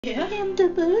Yeah. I'm the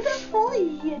beautiful,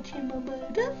 yeah, I'm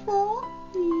beautiful,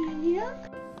 yeah.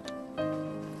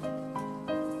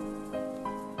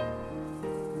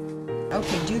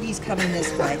 Okay, Judy's coming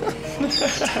this way. Look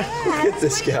at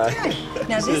this guy.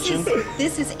 Now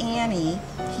this is Annie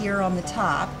here on the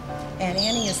top, and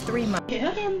Annie is 3 months.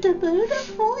 Yeah. I'm the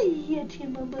beautiful, yeah,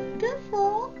 I'm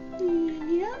beautiful,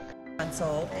 yeah.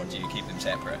 Old. Or do you keep them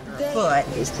separate? Foot.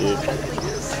 This dude.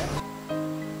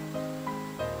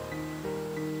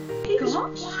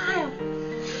 Gosh. Wow.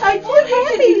 I'm so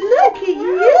happy. Look at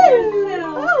you.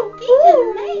 Oh,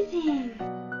 amazing.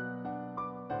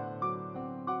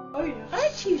 Oh, yeah.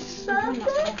 Aren't you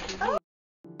something? Oh.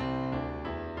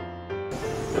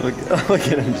 Look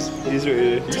at him. He's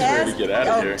ready to get out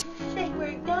of here. Say,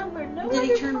 we're done. We're no Did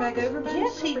he turn back over?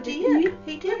 Yes, he did.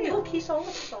 He did. Look, he's on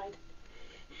the side.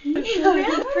 He's really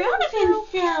proud of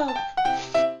himself.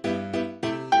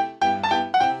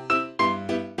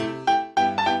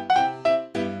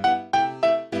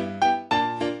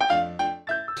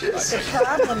 The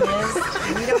problem is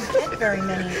we don't get very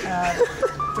many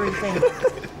 3-fingered.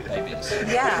 Babies.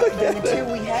 Yeah, the 2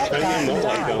 we have died.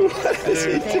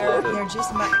 They're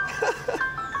just much.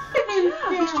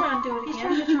 He's trying to do it He's again.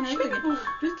 trying to turn over again.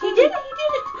 He did it.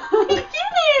 He did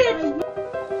it.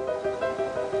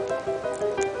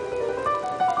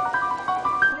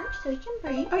 So you can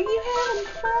breathe. Are you having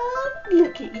fun?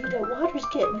 Look at you. The water's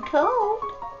getting cold.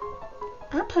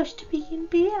 I'm supposed to be in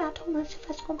bed. I told myself I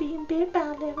was going to be in bed by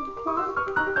 11 o'clock.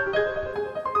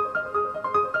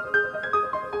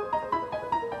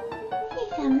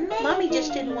 He's amazing. Mommy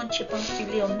just didn't want you bump your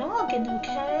little noggin,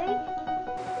 okay?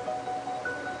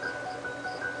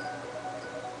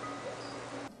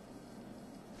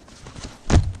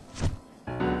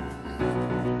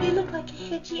 You look like a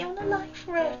hedgie on a life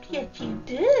raft. Yes, you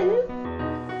do.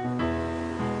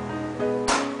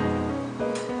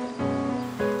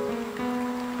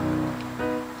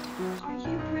 Are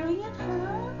you brilliant, huh?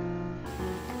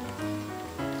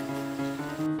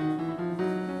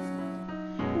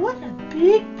 What a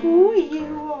big boy you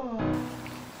are.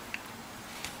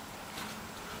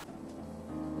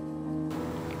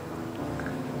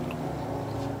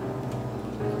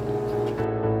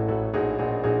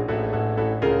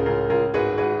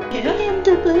 Yeah. I'm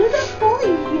the beautiful,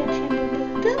 yeah.